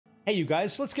Hey you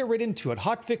guys, let's get right into it.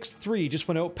 Hotfix 3 just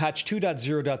went out, patch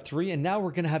 2.0.3, and now we're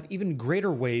going to have even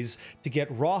greater ways to get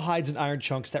raw hides and iron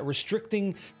chunks that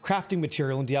restricting crafting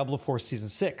material in Diablo 4 Season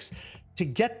 6. To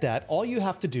get that, all you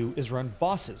have to do is run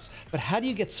bosses. But how do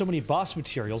you get so many boss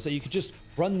materials that you could just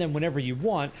run them whenever you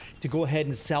want to go ahead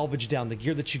and salvage down the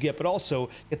gear that you get, but also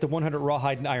get the 100 raw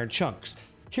hide and iron chunks?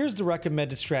 Here's the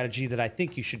recommended strategy that I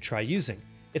think you should try using.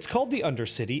 It's called the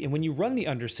Undercity, and when you run the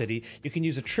Undercity, you can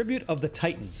use a Tribute of the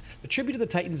Titans. The Tribute of the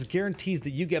Titans guarantees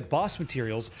that you get boss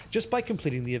materials just by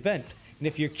completing the event. And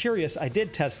if you're curious, I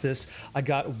did test this. I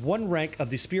got 1 rank of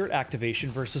the Spirit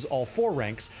activation versus all 4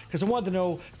 ranks, because I wanted to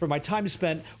know, for my time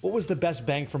spent, what was the best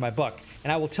bang for my buck.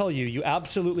 And I will tell you, you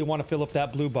absolutely want to fill up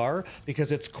that blue bar,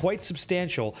 because it's quite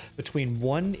substantial between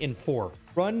 1 and 4.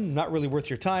 Run, not really worth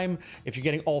your time. If you're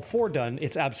getting all 4 done,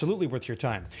 it's absolutely worth your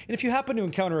time. And if you happen to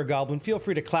encounter a goblin, feel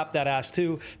free to clap that ass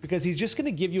too, because he's just going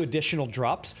to give you additional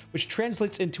drops, which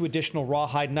translates into additional raw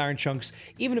hide and iron chunks,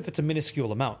 even if it's a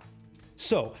minuscule amount.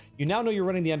 So, you now know you're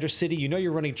running the Undercity, you know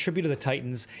you're running Tribute of the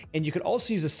Titans, and you could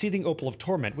also use a Seething Opal of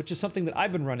Torment, which is something that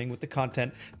I've been running with the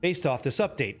content based off this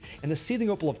update. And the Seething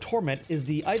Opal of Torment is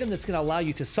the item that's going to allow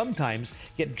you to sometimes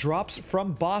get drops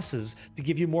from bosses to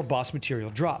give you more boss material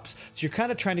drops. So you're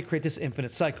kind of trying to create this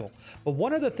infinite cycle. But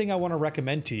one other thing I want to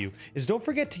recommend to you is don't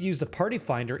forget to use the Party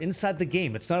Finder inside the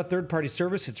game. It's not a third-party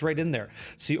service, it's right in there.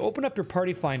 So you open up your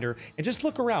Party Finder and just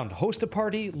look around, host a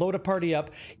party, load a party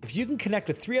up. If you can connect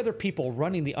with 3 other people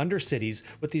running the Undercities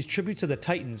with these Tributes of the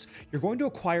Titans, you're going to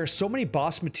acquire so many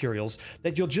boss materials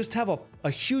that you'll just have a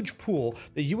huge pool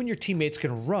that you and your teammates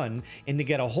can run and to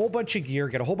get a whole bunch of gear,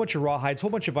 get a whole bunch of raw hides, a whole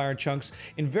bunch of iron chunks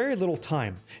in very little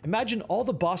time. Imagine all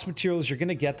the boss materials you're going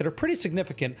to get that are pretty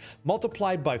significant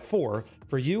multiplied by 4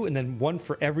 for you, and then 1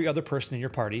 for every other person in your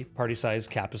party. Party size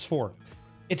cap is 4.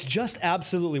 It's just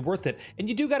absolutely worth it, and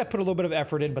you do got to put a little bit of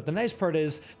effort in, but the nice part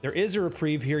is there is a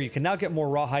reprieve here. You can now get more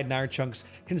raw hide and iron chunks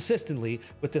consistently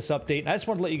with this update, and I just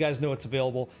wanted to let you guys know it's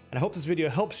available, and I hope this video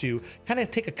helps you kind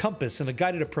of take a compass and a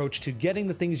guided approach to getting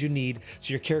the things you need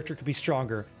so your character can be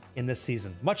stronger in this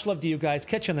season. Much love to you guys.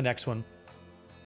 Catch you on the next one.